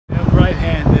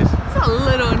right-handed. It's a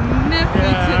little nippy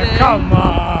today. Come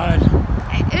on.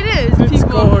 It is, it's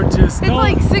people. Gorgeous. It's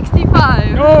like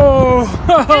 65. Oh.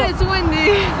 And it's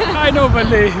windy. I don't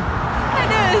believe.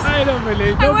 It is. I don't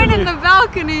believe. I went in the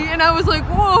balcony and I was like,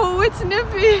 whoa, it's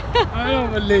nippy. I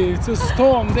don't believe. It's a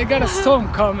storm. They got a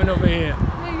storm coming over here.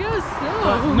 I guess so.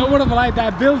 But no one like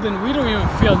that building. We don't even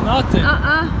feel nothing.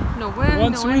 No wind.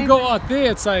 Once we go out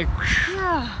there, it's like,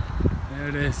 yeah. There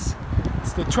it is.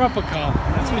 It's the tropical.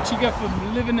 That's what you get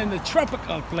from living in the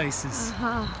tropical places.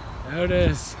 There it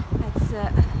is. That's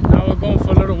it. Now we're going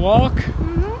for a little walk.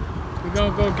 We're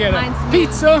going to go get a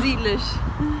pizza.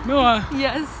 No,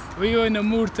 yes. Were you in the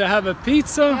mood to have a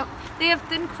pizza? Yep. They have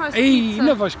thin crust pizza.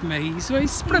 pizza. Was mee. So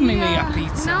spread me a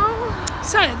pizza. No.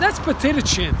 Say, that's potato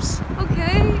chips.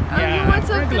 Okay. Yeah, you want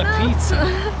regular else? pizza.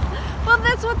 Well,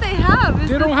 that's what they have.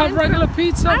 They don't have regular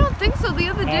pizza? I don't think so. The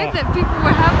other day that people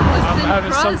were having was thin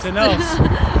having crust. Something else.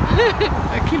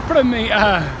 Aquilo para mí,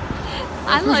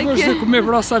 I like it. Comer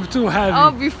brossa too heavy.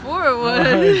 Oh, before it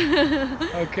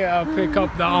was. Okay, I'll pick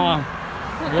up the arm.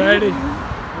 Ready?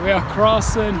 We are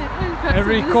crossing and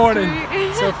recording.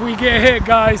 So if we get hit,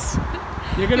 guys,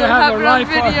 you're gonna have a live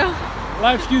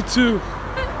YouTube.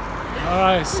 All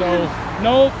right, so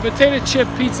no potato chip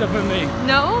pizza for me.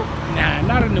 No? Nah,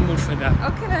 not in the mood for that.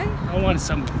 Okay. I want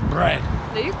some bread.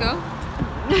 There you go.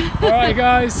 All right,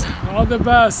 guys, all the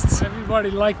best. Everybody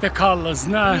like the colors,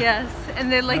 nah? Yes,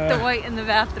 and they like the white in the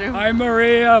bathroom. I'm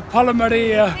Maria, Paula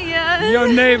Maria. Yes. Your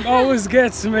name always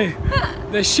gets me.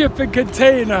 The shipping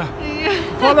container.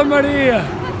 Paula Maria.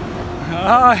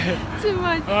 All right. Too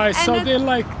much. All right, so they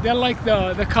like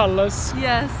the colors.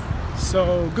 Yes.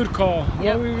 So good call.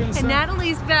 Yep. What were you gonna say? And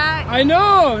Natalie's back. I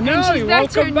know. And Natalie, she's back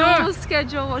to her welcome back. normal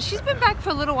schedule. Well, she's been back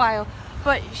for a little while,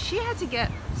 but she had to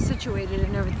get situated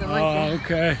and everything like that. Oh,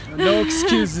 okay. No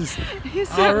excuses.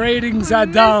 So, our ratings are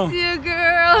down. Miss you,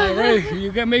 girl. All right,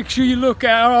 you gotta make sure you look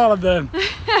at all of them.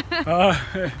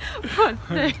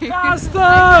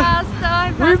 Pasta!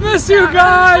 We miss you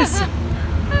guys.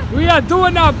 We are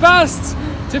doing our best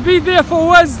to be there for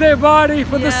Wednesday, buddy,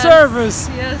 for the service.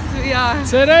 Yes, we are.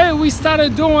 Today we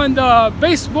started doing the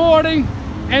baseboarding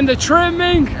and the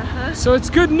trimming. So it's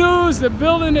good news. The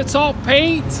building, it's all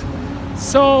paint.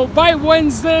 So by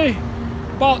Wednesday,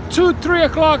 about 2-3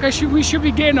 o'clock, we should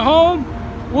be getting home.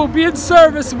 We'll be in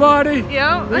service, buddy.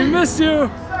 Yep. We miss you.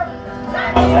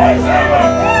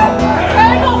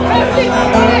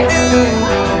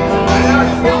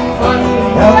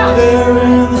 Out there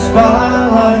in the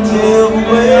spotlight, till the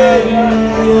wedding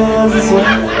is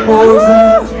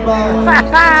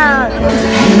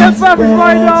The puppy's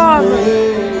right on.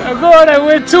 Agora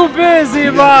we're too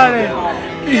busy, buddy.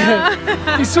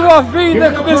 E sua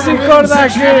vida começa a acordar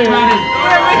aqui. We're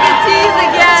making teas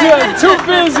again. Too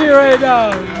busy right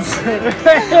now.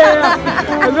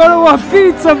 I got one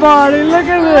pizza, buddy. Look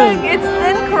at this. It's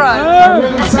thin crust.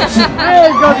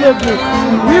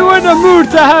 We were in the mood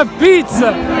to have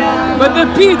pizza, but the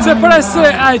pizza parece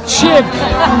a chip.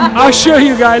 I'll show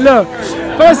you guys. Look,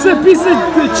 parece a piece of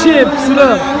chips.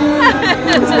 Look,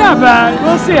 it's not bad.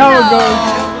 We'll see how it goes.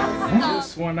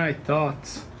 Just when I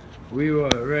thought we were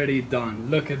already done,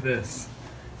 look at this.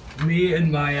 Me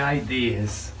and my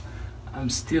ideas. I'm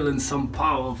stealing some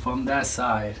power from that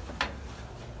side.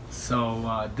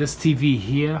 So this TV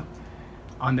here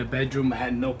on the bedroom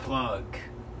had no plug.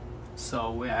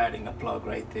 So we're adding a plug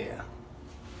right there.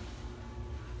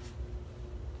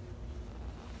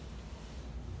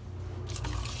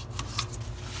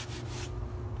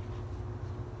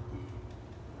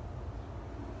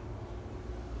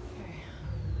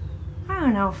 I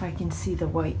don't know if I can see the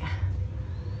white.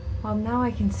 Well, now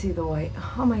I can see the white.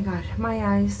 Oh my god, my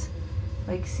eyes.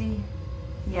 Like, see?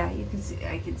 Yeah, you can see,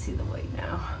 I can see the white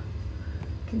now.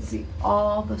 I can see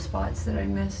all the spots that I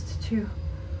missed too.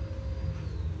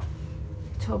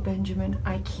 I told Benjamin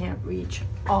I can't reach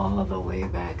all the way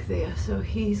back there, so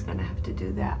he's gonna have to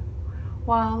do that.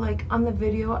 While like on the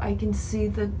video I can see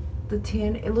the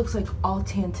tan. It looks like all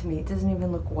tan to me. It doesn't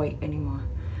even look white anymore.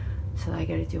 So I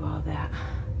gotta do all that.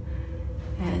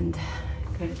 And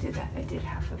I gotta do that. I did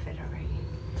half of it already.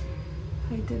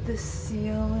 I did the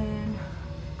ceiling.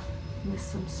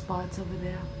 Missed some spots over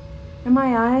there. In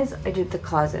my eyes, I did the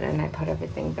closet and I put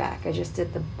everything back. I just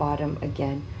did the bottom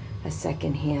again, a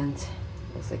second hand.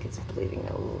 Looks like it's bleeding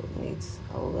a little, needs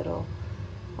a little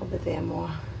over there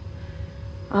more.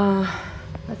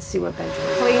 Let's see what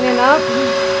Benjamin. Cleaning up.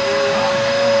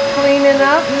 Cleaning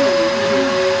up.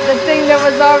 The thing that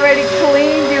was already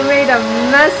cleaned, you made a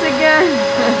mess again.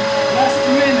 Last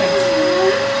minute.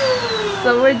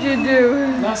 So what'd you do?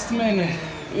 Last minute.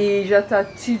 E já tá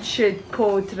tudo cheio de pó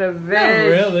outra Not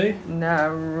vez. really.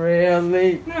 Not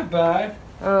really. Not bad.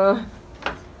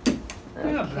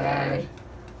 Not bad.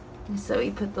 So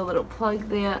he put the little plug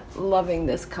there. Loving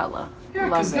this color. Yeah,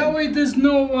 because that way there's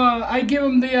no, I give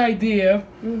him the idea.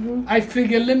 I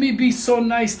figure, let me be so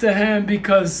nice to him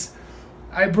because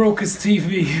I broke his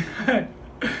TV.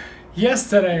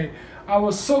 Yesterday, I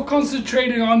was so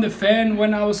concentrating on the fan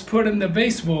when I was putting the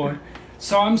baseboard.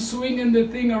 So I'm swinging the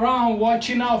thing around,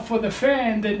 watching out for the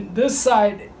fan. Then this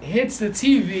side hits the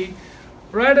TV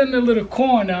right in the little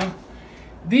corner.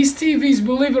 These TVs,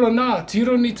 believe it or not, you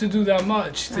don't need to do that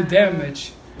much to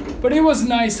damage. But he was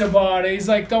nice about it. He's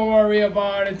like, don't worry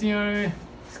about it, you know what I mean?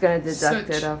 He's gonna deduct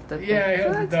it off the thing. Yeah,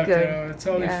 he'll So deduct that's it off. It's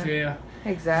only fair.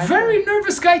 Exactly. Very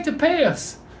nervous guy to pay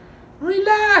us.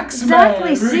 Relax, Exactly.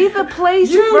 man. See the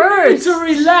place you first. need to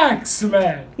relax,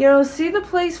 man. You know, see the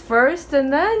place first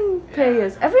and then pay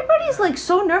us. Everybody's like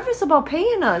so nervous about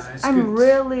paying us. It's I'm good.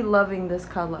 really loving this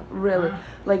color. Really.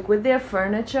 Like with their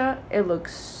furniture, it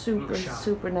looks super, Looks sharp.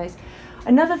 super nice.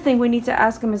 Another thing we need to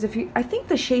ask him is if he, I think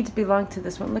the shades belong to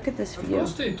this one. Look at this Of view.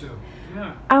 course they do.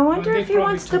 Yeah. I wonder Well, if they he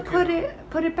probably wants to took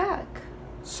put it back.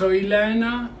 So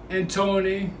Helena and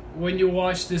Tony, when you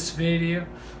watch this video,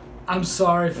 I'm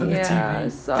sorry for the Yeah,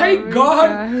 TV. sorry, Thank God.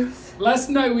 guys. Last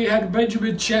night we had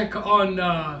Benjamin check on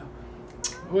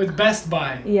with Best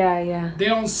Buy. Yeah.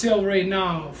 They're on sale right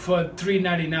now for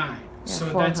 $399. So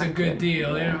that's a good 400,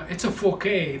 deal. yeah. You know, it's a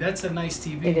 4K. That's a nice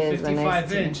TV. It is a 55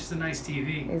 nice inch. TV. It's a nice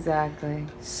TV. Exactly.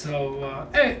 So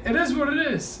hey, it is what it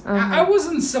is. Uh-huh. I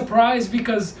wasn't surprised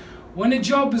because when a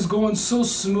job is going so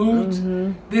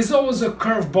smooth, there's always a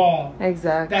curveball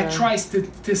Exactly. that tries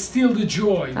to steal the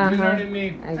joy. You know what I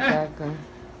mean? Exactly.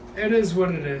 It is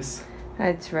what it is.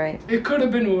 That's right. It could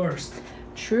have been worse.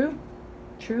 True.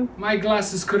 My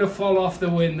glasses could have fallen off the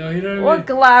window. You know what I What mean?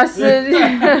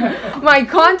 glasses? My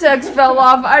contacts fell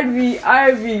off. I'd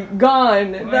be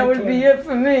gone. That would be it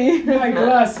for me. My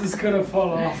glasses could have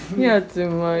fallen off. Yeah, too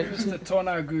much. Mr.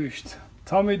 Tonagust,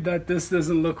 tell me that this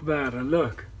doesn't look bad. And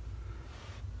look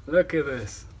at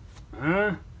this.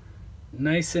 Huh?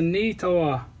 Nice and neat,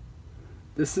 or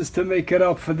this is to make it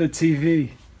up for the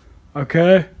TV.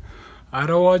 Okay? I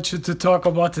don't want you to talk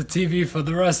about the TV for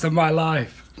the rest of my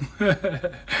life.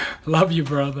 Love you,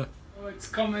 brother. Oh, it's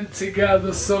coming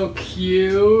together so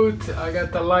cute. I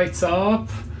got the lights up.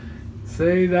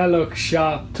 See, that looks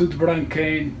sharp. Tout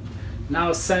branquin.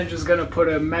 Now Sandra's gonna put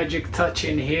a magic touch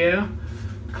in here,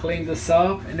 clean this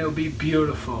up, and it'll be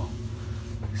beautiful.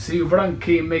 See,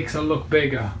 branquin makes it look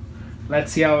bigger.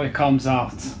 Let's see how it comes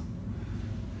out.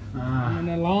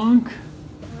 Coming along.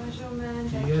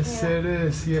 Yes, it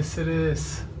is. Yes, it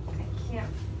is. I can't.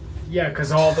 Yeah,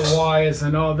 because all the wires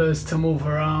and all this to move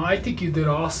around. I think you did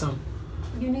awesome.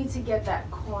 You need to get that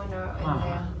corner in Uh-huh.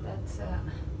 there. That's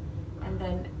and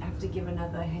then have to give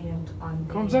another hand on.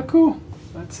 Comes out cool.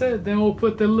 That's it. Then we'll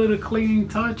put the little cleaning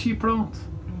touch. Pronto.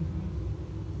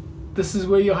 This is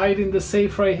where you're hiding the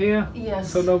safe right here?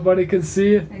 Yes. So nobody can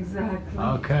see it? Exactly.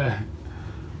 Okay.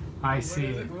 I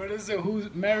see. What is it?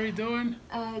 Who's Mary doing?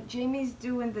 Jamie's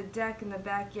doing the deck in the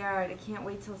backyard. I can't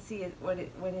wait till see it when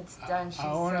it's done. She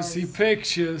I want to says. see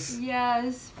pictures.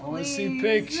 Yes, please. I want to see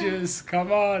pictures.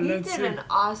 Come on, He let's did see. an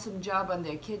awesome job on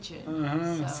their kitchen.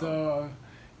 So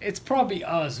it's probably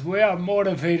us. We are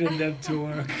motivating them to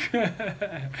work.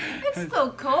 It's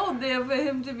still cold there for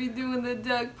him to be doing the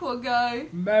deck, poor guy.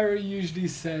 Mary usually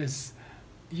says,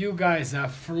 "You guys are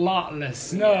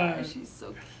flawless." Yeah, she's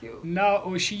so cute. No,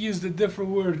 or she used a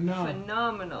different word now.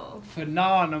 Phenomenal.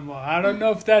 Phenomenal. I don't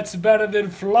know if that's better than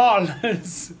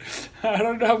flawless. I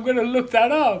don't know. I'm gonna look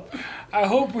that up. I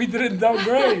hope we didn't done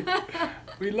great.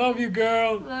 We love you,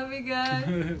 girl. Love you guys.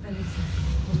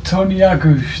 Tony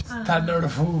August, tá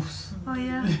nervous. Oh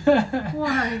yeah?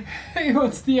 Why? Hey,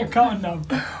 what's the account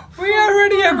number? We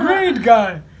already agreed,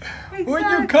 guy. When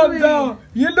you come down,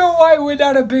 you know why we're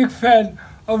not a big fan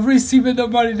of receiving the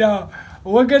money now.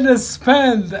 We're gonna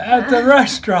spend at the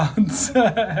restaurants.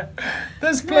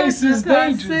 This place is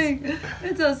dangerous.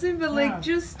 It's awesome, but like,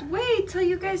 just wait till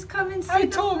you guys come and see I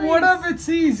the told place. whatever it's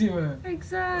easier.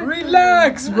 Exactly.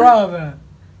 Relax, brother.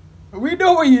 We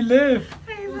know where you live.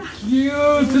 Hey, look.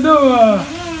 Cute, Noah.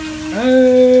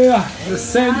 Hey, the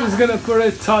Sandra's gonna put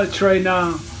a touch right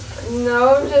now.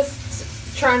 No, I'm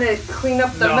just trying to clean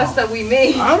up the No. mess that we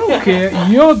made. I don't care.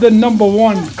 You're the number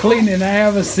one cleaning I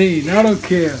ever seen. I don't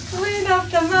care. Clean up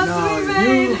the mess No, we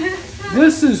made.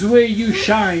 This is where you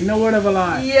shine. No whatever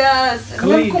lie. Yes.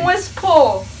 Clean. Look como esse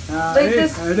pó. Like It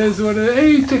this. is what it is.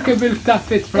 Ei, tu cabelo está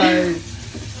feito para ele.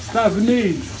 Está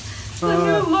bonito.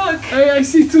 the new look. Hey, I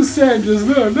see two Sandras.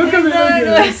 Look at me. Look at me.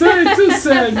 I see two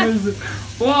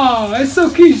Sandras. Wow, that's so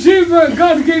cute. Jiba,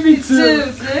 God gave me two.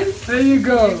 There you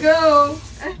go. There you go.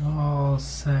 All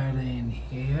set in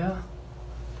here.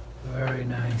 Very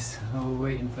nice. Oh, we're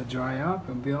waiting for dry up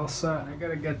and be all set. I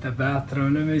gotta get the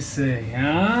bathroom. Let me see,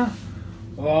 huh?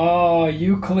 Oh,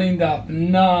 you cleaned up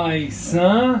nice,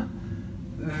 huh?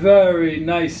 Very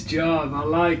nice job. I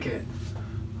like it.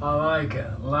 I like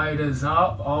it. Light is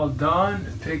up, all done.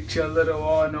 Picture a little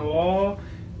on the wall.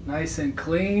 Nice and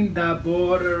clean. That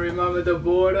border, remember the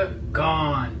border?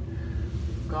 Gone.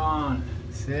 Gone.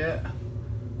 See it?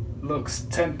 Looks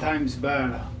 10 times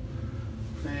better.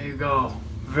 There you go.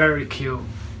 Very cute.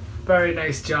 Very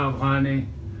nice job, honey.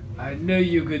 I knew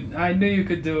you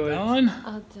could do it. Done?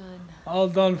 All done. All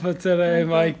done for today,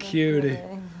 my cutie.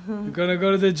 You're gonna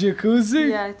go to the jacuzzi?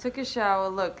 Yeah, I took a shower.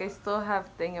 Look, I still have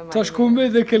thing in my Estás com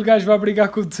medo daquele gajo vai brigar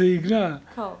contigo, não?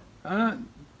 Qual?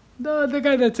 No, the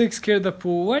guy that takes care of the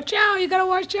pool. Watch out, you gotta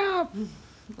watch out.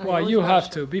 Well, you have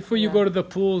to. Before you go to the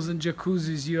pools and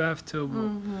jacuzzis, you have to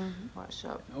Wash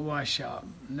up. wash up.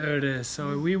 There it is.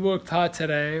 So we worked hard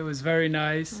today. It was very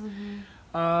nice.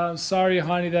 Sorry,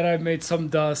 honey, that I made some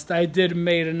dust. I did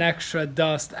made an extra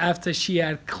dust after she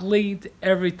had cleaned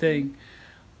everything.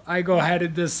 I go ahead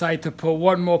and decide to put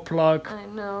one more plug. I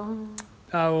know.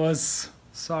 That was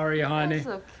sorry, honey. That's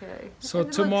okay. So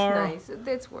it tomorrow, looks nice.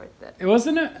 It's worth it. it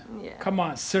wasn't it? Yeah. Come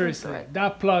on, seriously, worth it.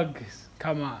 that plug.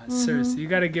 Come on, seriously, you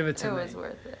gotta give it to It me. was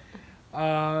worth it.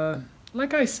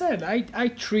 Like I said, I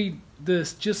treat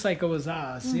this just like it was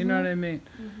ours. You know what I mean?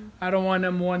 I don't want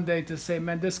them one day to say,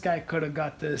 man, this guy could have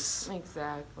got this.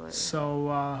 Exactly. So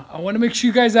I want to make sure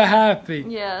you guys are happy.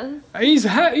 Yes.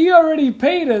 He already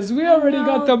paid us. We already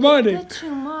got the money. Not too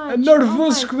much.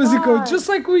 Nervoso que você God. just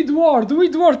like o Eduardo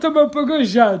também pagou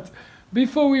já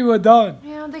before we were done.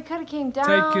 Yeah, they could have came down.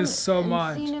 Thank you so and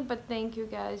much. Seen it, but thank you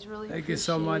guys, really. Thank you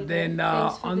so much. appreciate it. Then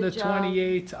Thanks for on the job.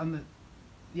 28th,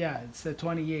 it's the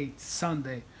 28th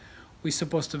Sunday. We're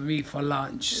supposed to meet for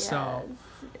lunch. Yes, So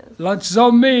yes. lunch is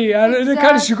on me. I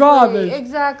can't jogadas.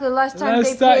 Exactly. Last time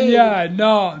they Time, paid. yeah,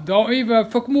 no, don't even.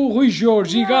 Fuck me, Rui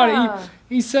George.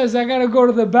 He says I gotta go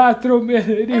to the bathroom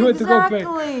and he went to go pay.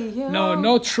 Exactly. You No, know?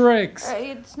 no tricks.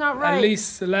 It's not right. At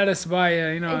least let us buy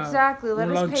a, Exactly. Let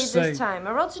us lunch pay thing. this time.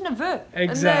 Or else never.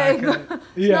 Exactly.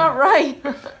 It's not right.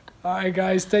 All right,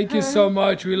 guys. Thank you so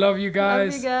much. We love you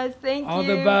guys. Love you guys. Thank you. All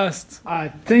the best. I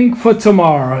think for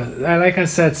tomorrow, like I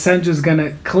said, Sandra's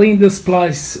gonna clean this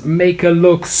place, make it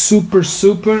look super,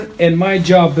 and my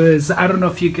job is, I don't know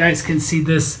if you guys can see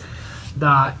this,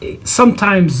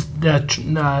 sometimes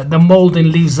the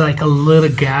molding leaves like a little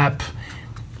gap.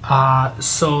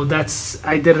 So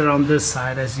I did it on this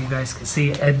side, as you guys can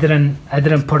see. I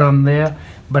didn't put on there,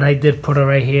 but I did put it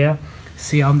right here.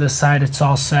 See, on this side it's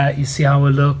all set. You see how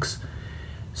it looks?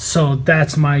 So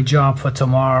that's my job for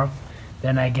tomorrow.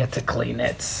 Then I get to clean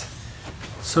it.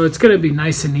 So it's gonna be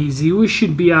nice and easy. We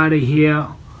should be out of here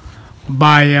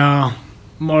by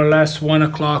more or less 1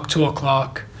 o'clock, 2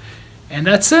 o'clock. And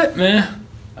that's it, man.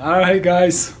 All right,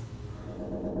 guys.